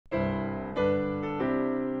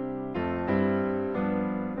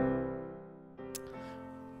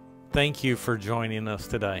Thank you for joining us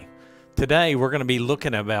today. Today we're going to be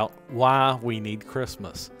looking about why we need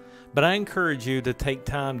Christmas. But I encourage you to take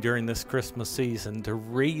time during this Christmas season to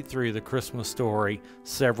read through the Christmas story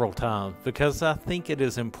several times, because I think it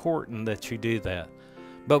is important that you do that.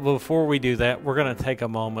 But before we do that, we're going to take a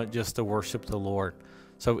moment just to worship the Lord.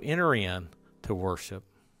 So enter in to worship.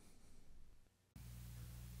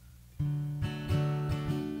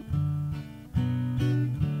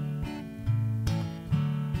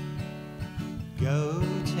 Go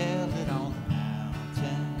tell it on the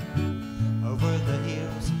mountain, over the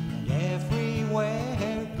hills and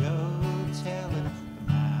everywhere. Go tell it on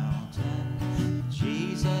the mountain,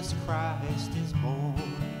 Jesus Christ is born.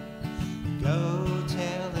 Go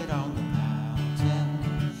tell it on the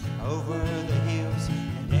mountain, over the hills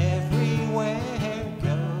and everywhere.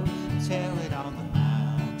 Go tell it on the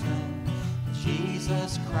mountain,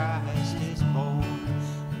 Jesus Christ is born.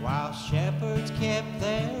 While shepherds kept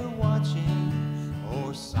their watching,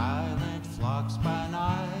 or silent flocks by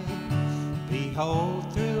night, behold,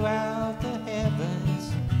 throughout the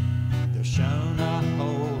heavens there shone a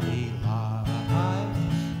holy light.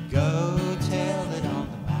 Go tell it on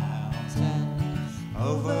the mountain,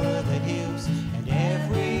 over the hills and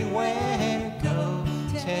everywhere. Go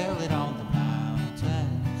tell it on the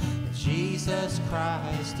mountain, Jesus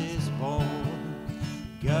Christ is born.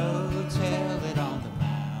 Go tell it on the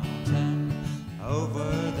mountain, over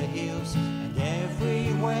the hills and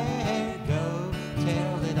everywhere. Go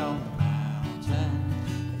tell it on the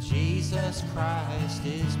mountain, Jesus Christ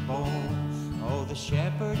is born. Oh, the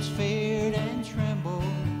shepherds feared and trembled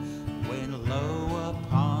when low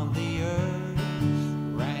upon the earth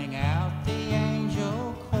rang out the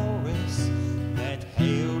angel chorus that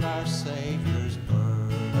hailed our Savior's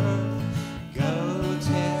birth. Go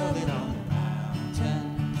tell it on the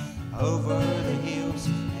mountain, over the hills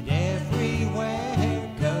and everywhere.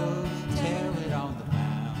 Go tell it on the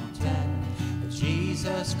mountain,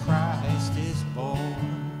 Jesus Christ is born.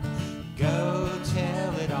 Go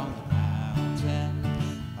tell it on the mountain,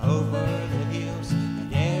 over the hills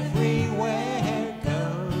and everywhere.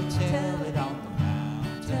 Go tell it on the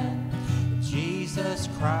mountain, Jesus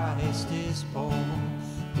Christ is born.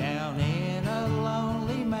 Down in a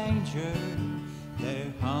lonely manger,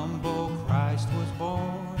 their humble Christ was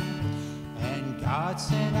born. And God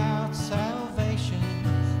sent out salvation,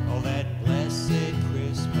 oh, that blessed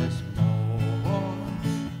Christmas morn.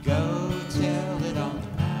 Go tell it on the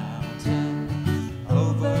mountain,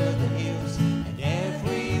 over the hills and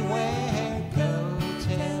everywhere. Go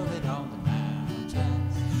tell it on the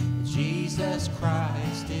mountain, Jesus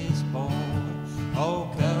Christ is born. Oh,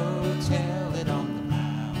 go tell it on the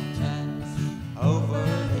mountain, over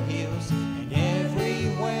the hills and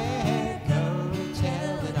everywhere. Go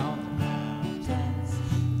tell it on the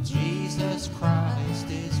mountain, Jesus Christ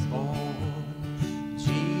is born.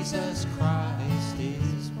 Jesus Christ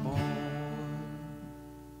is born.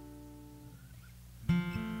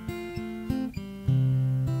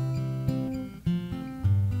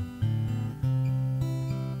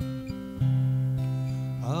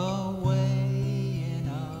 Away in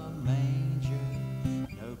a manger,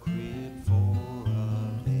 no crib for a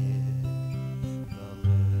bed, the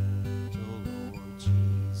little Lord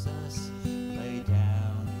Jesus lay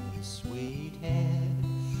down his sweet head.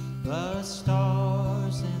 The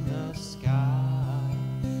stars in the sky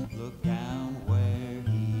look down where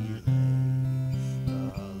he lay, the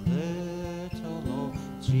little Lord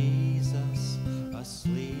Jesus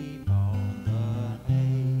asleep on the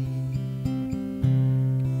hay.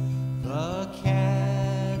 The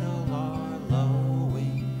cattle are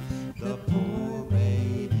lowing, the poor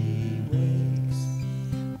baby wakes,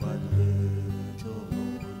 but little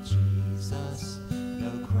Lord Jesus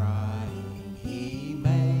no crying he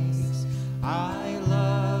makes. I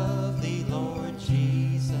love thee, Lord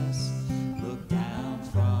Jesus, look down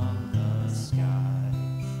from the sky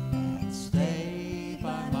and stay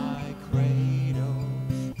by my cradle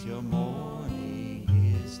till morning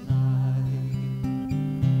is nigh.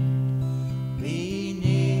 Be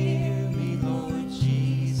near me, Lord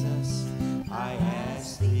Jesus, I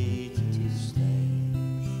ask thee to stay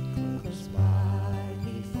close by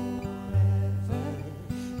me forever,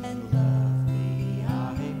 and love me, I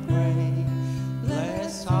pray.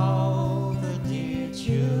 Bless all the dear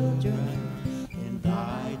children in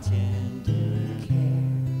thy tender care,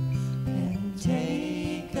 and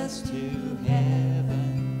take us to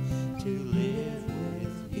heaven to live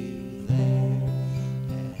with you there,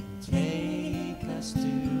 and take us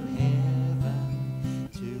to heaven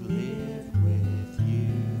to live with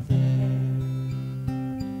you there.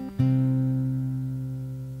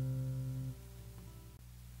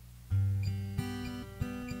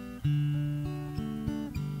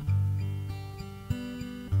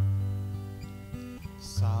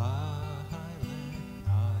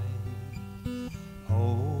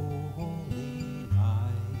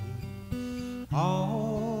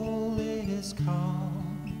 All is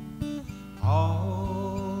calm,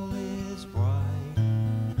 all is bright,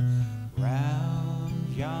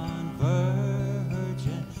 round yon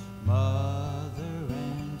virgin mother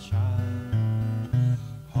and child.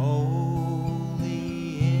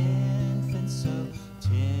 Holy infant, so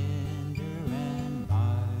tender and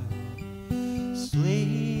mild,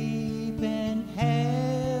 sleep in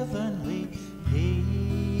heavenly peace,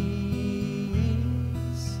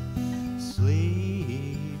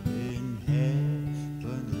 sleep in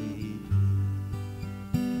heavenly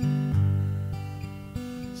peace.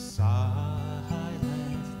 Silent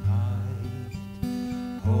night,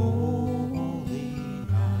 holy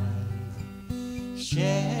night,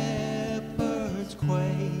 shepherds quake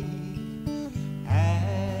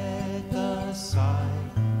at the sight.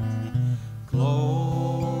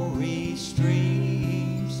 Glory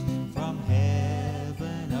streams from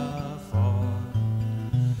heaven afar.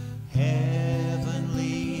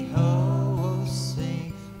 Heavenly hosts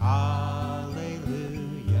sing Alleluia.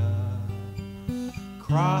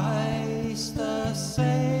 Christ the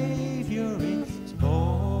Savior is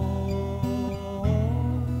born.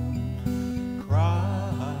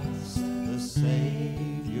 Christ the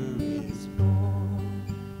Savior is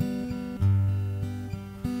born.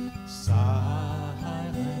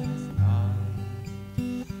 Silent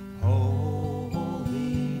night,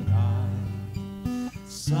 holy night,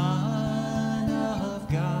 Son of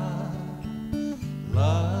God,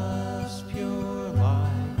 love's pure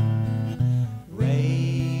light,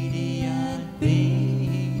 radiant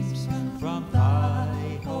beams from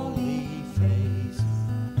thy holy face,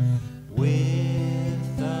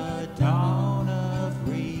 with the dawn of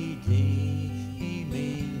redeeming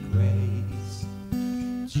grace.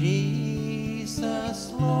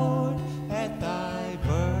 Jesus, Lord, at thy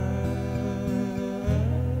birth,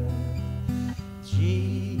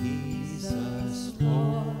 Jesus,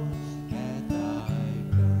 Lord, at thy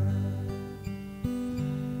birth.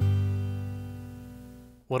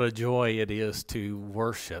 What a joy it is to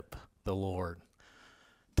worship the Lord.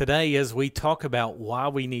 Today, as we talk about why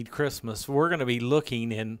we need Christmas, we're going to be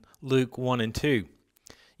looking in Luke 1 and 2.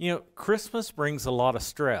 You know, Christmas brings a lot of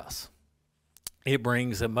stress. It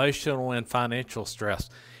brings emotional and financial stress.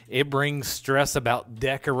 It brings stress about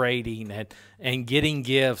decorating and getting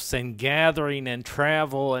gifts and gathering and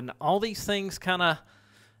travel, and all these things kind of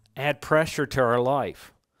add pressure to our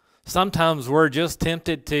life. Sometimes we're just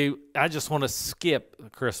tempted to, I just want to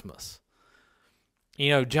skip Christmas. You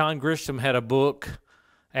know, John Grisham had a book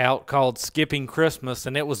out called Skipping Christmas,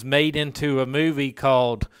 and it was made into a movie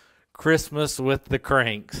called Christmas with the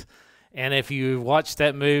Cranks. And if you watched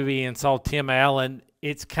that movie and saw Tim Allen,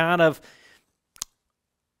 it's kind of,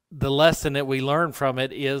 the lesson that we learn from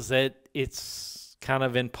it is that it's kind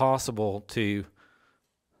of impossible to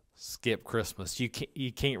skip Christmas. You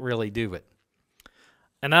can't really do it.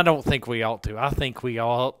 And I don't think we ought to. I think we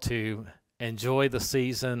ought to enjoy the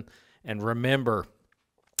season and remember.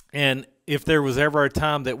 And if there was ever a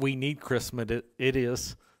time that we need Christmas, it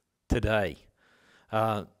is today.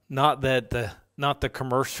 Not the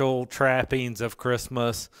commercial trappings of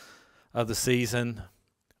Christmas, of the season,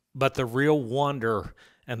 but the real wonder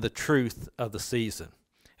and the truth of the season.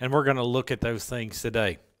 And we're going to look at those things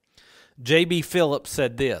today. J.B. Phillips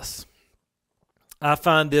said this: I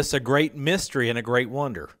find this a great mystery and a great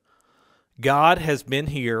wonder. God has been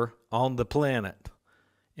here on the planet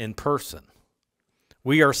in person.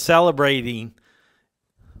 We are celebrating.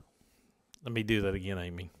 Let me do that again,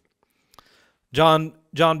 Amy. John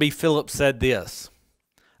B. Phillips said this: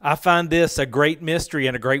 I find this a great mystery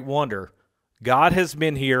and a great wonder. God has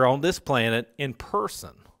been here on this planet in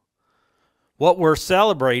person. What we're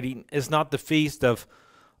celebrating is not the feast of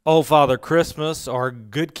Old Father Christmas or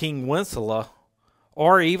Good King Wenceslas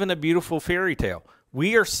or even a beautiful fairy tale.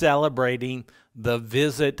 We are celebrating the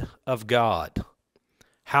visit of God.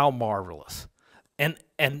 How marvelous. And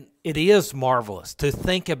it is marvelous to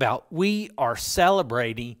think about. We are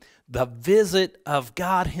celebrating the visit of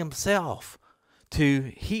God himself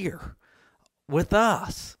to here with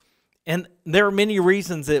us. And there are many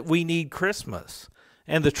reasons that we need Christmas.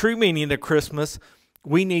 And the true meaning of Christmas,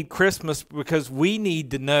 we need Christmas because we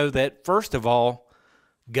need to know that, first of all,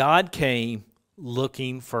 God came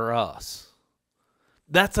looking for us.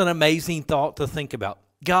 That's an amazing thought to think about.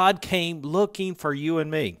 God came looking for you and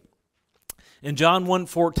me. In John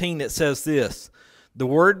 1:14, it says this: the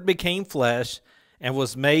Word became flesh and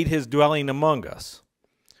was made his dwelling among us.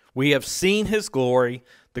 We have seen his glory,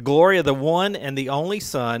 the glory of the one and the only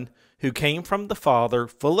Son, who came from the Father,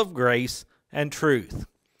 full of grace and truth.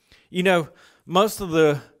 You know, most of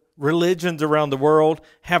the religions around the world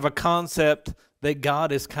have a concept that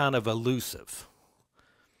God is kind of elusive.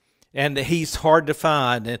 And that he's hard to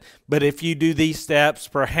find. But if you do these steps,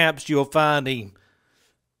 perhaps you'll find him.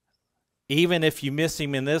 Even if you miss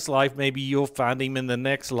him in this life, maybe you'll find him in the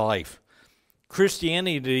next life.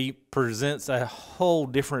 Christianity presents a whole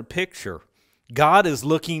different picture. God is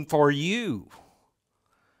looking for you.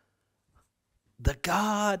 The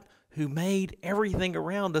God who made everything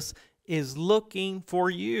around us is looking for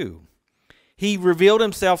you. He revealed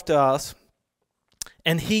himself to us,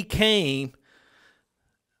 and he came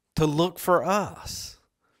to look for us.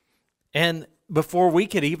 And before we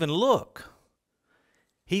could even look,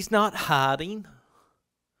 he's not hiding.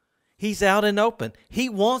 He's out and open. He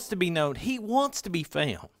wants to be known. He wants to be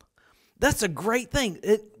found. That's a great thing,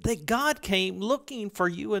 that God came looking for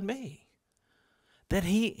you and me. That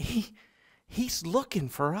he's looking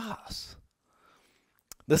for us.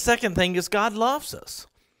 The second thing is God loves us.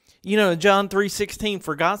 You know, in John 3:16,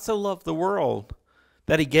 for God so loved the world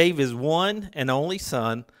that he gave his one and only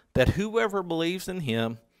Son, that whoever believes in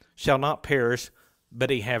him shall not perish, but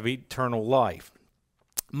he have eternal life.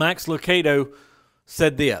 Max Lucado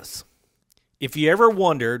said this: if you ever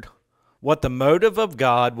wondered what the motive of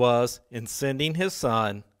God was in sending his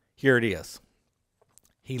Son, here it is.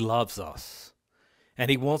 He loves us,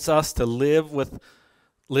 and he wants us to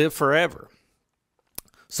live forever.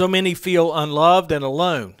 So many feel unloved and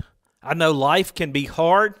alone. I know life can be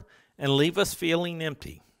hard and leave us feeling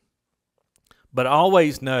empty. But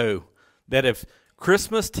always know that if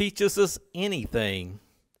Christmas teaches us anything,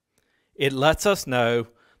 it lets us know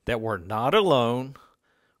that we're not alone.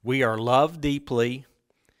 We are loved deeply.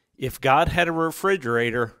 If God had a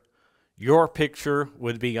refrigerator, your picture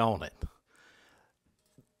would be on it.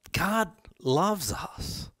 God loves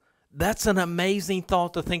us. That's an amazing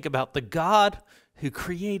thought to think about. The God who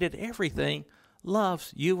created everything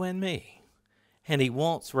loves you and me, and he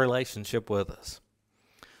wants relationship with us.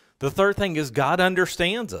 The third thing is God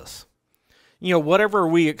understands us. You know, whatever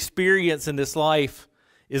we experience in this life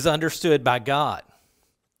is understood by God.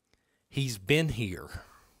 He's been here.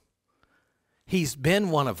 He's been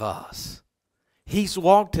one of us. He's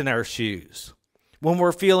walked in our shoes. When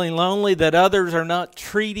we're feeling lonely, that others are not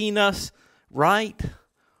treating us right,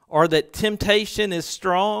 or that temptation is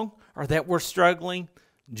strong, or that we're struggling,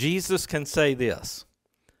 Jesus can say this: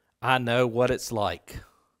 I know what it's like.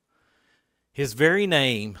 His very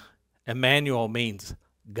name, Emmanuel, means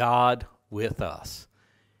God with us.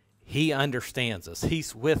 He understands us.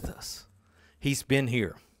 He's with us. He's been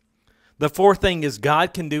here. The fourth thing is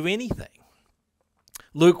God can do anything.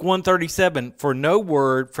 Luke 1:37, for no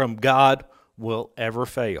word from God will ever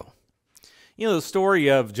fail. You know, the story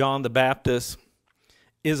of John the Baptist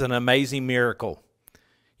is an amazing miracle.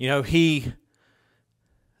 You know,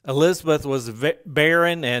 Elizabeth was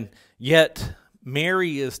barren, and yet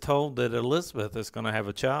Mary is told that Elizabeth is going to have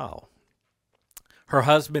a child. Her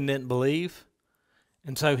husband didn't believe,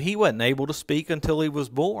 and so he wasn't able to speak until he was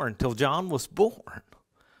born, until John was born.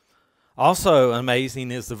 Also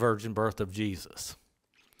amazing is the virgin birth of Jesus.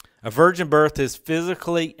 A virgin birth is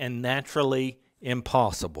physically and naturally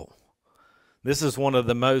impossible. This is one of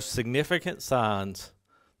the most significant signs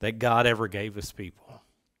that God ever gave his people.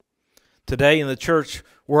 Today in the church,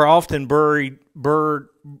 we're often burdened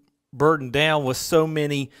down with so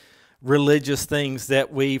many religious things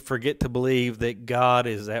that we forget to believe that God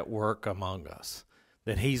is at work among us,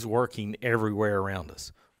 that he's working everywhere around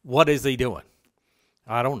us. What is he doing?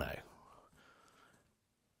 I don't know.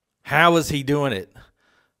 How is he doing it?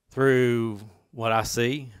 Through what I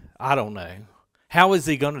see? I don't know. How is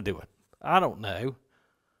he going to do it? I don't know.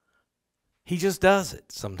 He just does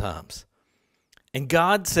it sometimes. And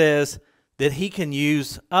God says that he can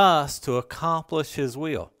use us to accomplish his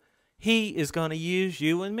will. He is going to use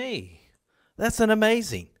you and me. That's an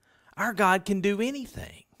amazing. Our God can do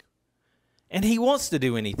anything. And he wants to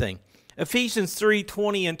do anything. Ephesians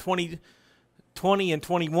 3:20 and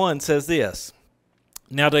 21 says this: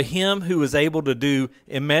 now to him who is able to do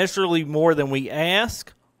immeasurably more than we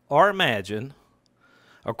ask or imagine,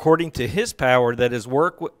 according to his power that is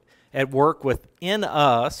at work within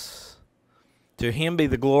us, to him be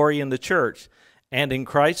the glory in the church and in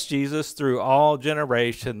Christ Jesus through all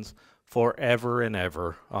generations, forever and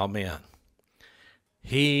ever. Amen.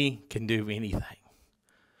 He can do anything.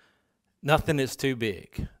 Nothing is too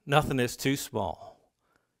big. Nothing is too small.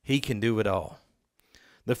 He can do it all.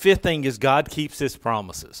 The fifth thing is God keeps his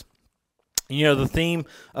promises. You know, the theme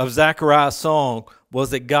of Zechariah's song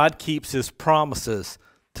was that God keeps his promises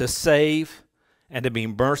to save and to be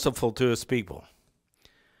merciful to his people.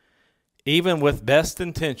 Even with best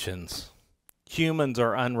intentions, humans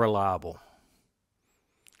are unreliable.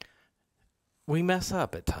 We mess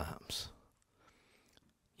up at times.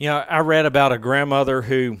 You know, I read about a grandmother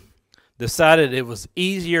who decided it was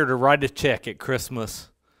easier to write a check at Christmas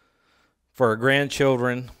for her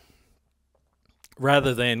grandchildren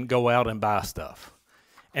rather than go out and buy stuff.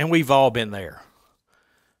 And we've all been there.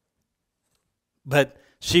 But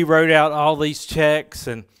she wrote out all these checks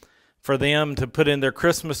and for them to put in their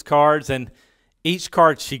Christmas cards, and each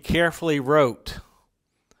card she carefully wrote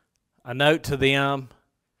a note to them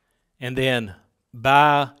and then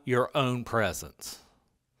buy your own presents.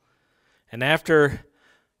 And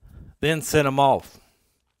then sent them off.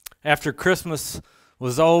 After Christmas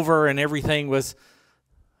was over and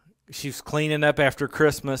she was cleaning up after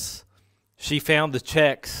Christmas, she found the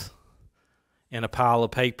checks in a pile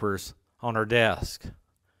of papers on her desk.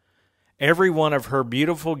 Every one of her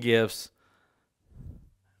beautiful gifts,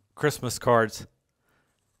 Christmas cards,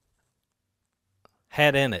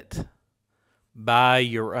 had in it, buy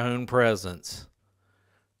your own presents,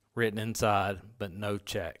 written inside, but no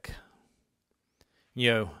check. You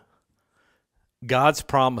know, God's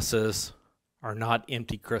promises are not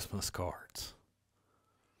empty Christmas cards.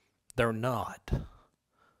 They're not.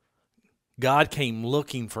 God came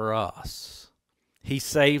looking for us. He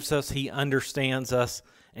saves us. He understands us.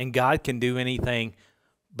 And God can do anything.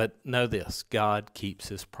 But know this, God keeps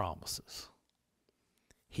his promises.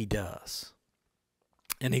 He does.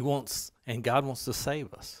 And God wants to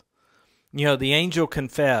save us. You know, the angel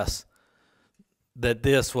confessed that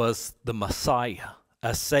this was the Messiah.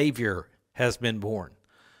 A Savior has been born.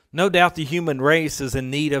 No doubt the human race is in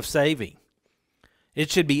need of saving. It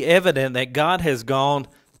should be evident that God has gone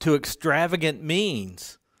to extravagant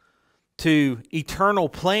means, to eternal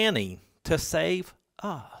planning to save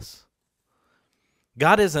us.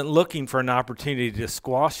 God isn't looking for an opportunity to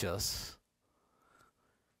squash us.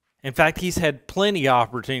 In fact, he's had plenty of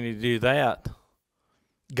opportunity to do that.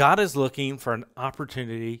 God is looking for an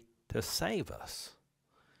opportunity to save us.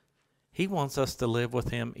 He wants us to live with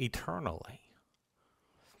him eternally.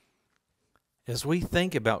 As we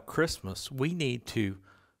think about Christmas, we need to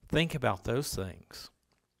think about those things.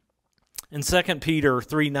 In 2 Peter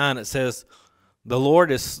 3:9 it says, "The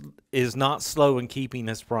Lord is not slow in keeping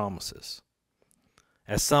his promises,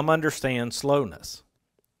 as some understand slowness.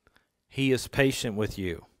 He is patient with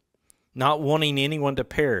you, not wanting anyone to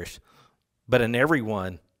perish, but in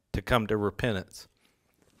everyone to come to repentance."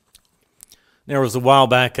 There was a while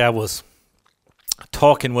back I was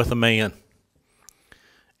talking with a man,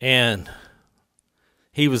 and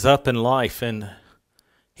he was up in life, and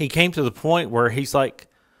he came to the point where he's like,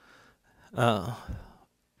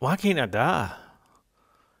 why can't I die?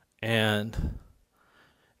 And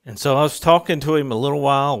so I was talking to him a little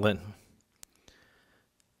while, and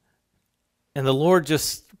the Lord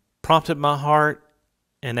just prompted my heart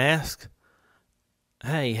and asked,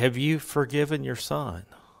 "Hey, have you forgiven your son?"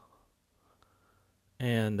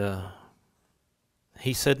 And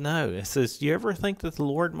he said no. He says, "Do you ever think that the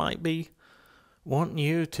Lord might be wanting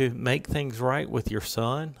you to make things right with your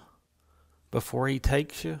son before he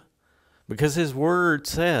takes you? Because his word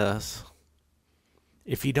says,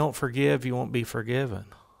 if you don't forgive, you won't be forgiven."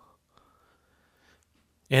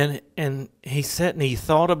 And he sat and he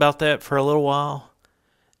thought about that for a little while.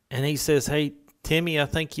 And he says, "Hey, Timmy, I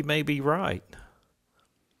think you may be right."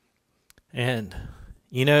 And,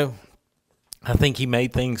 you know, I think he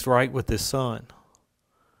made things right with his son.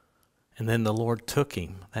 And then the Lord took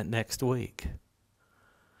him that next week.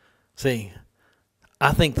 See,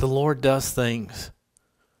 I think the Lord does things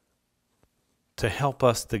to help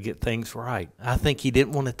us to get things right. I think he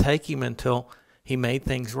didn't want to take him until he made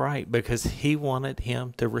things right, because he wanted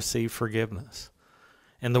him to receive forgiveness.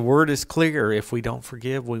 And the word is clear. If we don't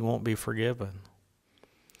forgive, we won't be forgiven.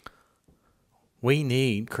 We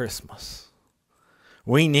need Christmas.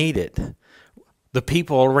 We need it. The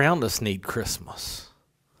people around us need Christmas,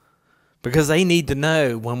 because they need to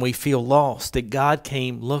know when we feel lost that God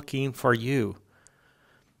came looking for you.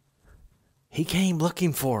 He came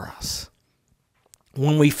looking for us.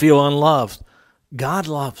 When we feel unloved, God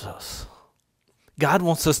loves us. God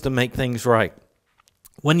wants us to make things right.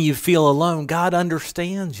 When you feel alone, God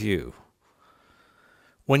understands you.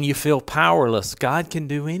 When you feel powerless, God can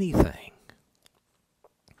do anything.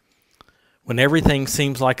 When everything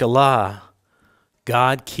seems like a lie,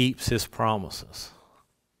 God keeps his promises.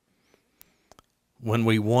 When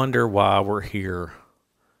we wonder why we're here,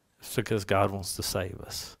 it's because God wants to save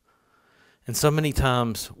us. And so many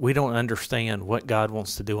times we don't understand what God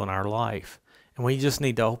wants to do in our life. And we just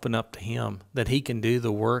need to open up to him that he can do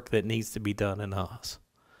the work that needs to be done in us.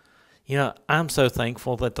 You know, I'm so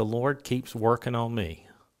thankful that the Lord keeps working on me.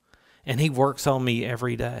 And he works on me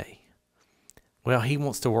every day. Well, he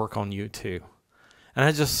wants to work on you too. And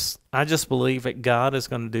I just believe that God is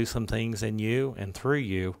going to do some things in you and through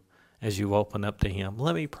you as you open up to him.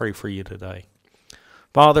 Let me pray for you today.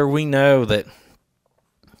 Father, we know that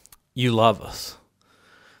you love us,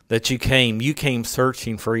 that you came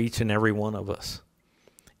searching for each and every one of us.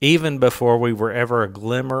 Even before we were ever a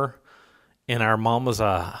glimmer in our mama's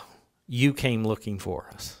eye, you came looking for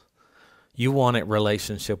us. You wanted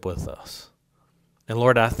relationship with us. And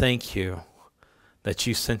Lord, I thank you that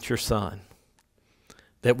you sent your son,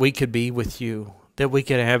 that we could be with you, that we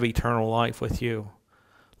could have eternal life with you.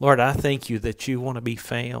 Lord, I thank you that you want to be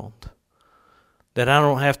found, that I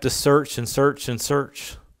don't have to search and search and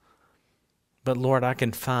search, but Lord, I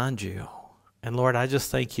can find you. And Lord, I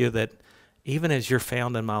just thank you that even as you're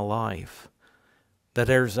found in my life, that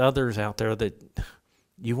there's others out there that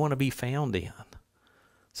you want to be found in.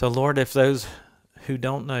 So Lord, if those who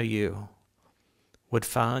don't know you would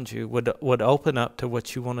find you, would open up to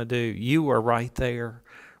what you want to do, you are right there,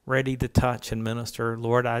 ready to touch and minister.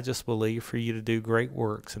 Lord, I just believe for you to do great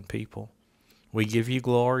works in people. We give you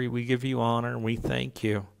glory, we give you honor, and we thank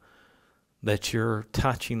you that you're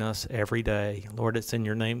touching us every day. Lord, it's in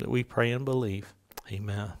your name that we pray and believe.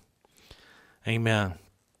 Amen. Amen.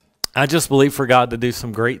 I just believe for God to do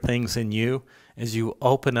some great things in you as you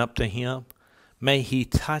open up to him. May he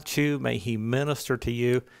touch you. May he minister to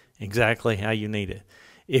you exactly how you need it.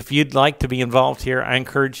 If you'd like to be involved here, I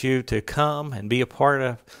encourage you to come and be a part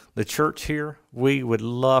of the church here. We would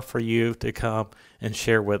love for you to come and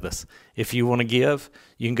share with us. If you want to give,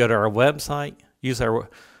 you can go to our website, use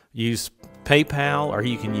PayPal, or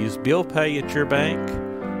you can use Bill Pay at your bank,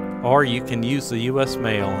 or you can use the U.S.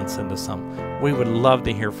 mail and send us some. We would love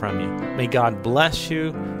to hear from you. May God bless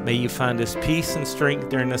you. May you find his peace and strength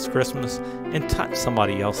during this Christmas and touch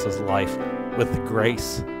somebody else's life with the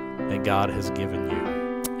grace that God has given you.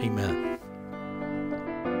 Amen.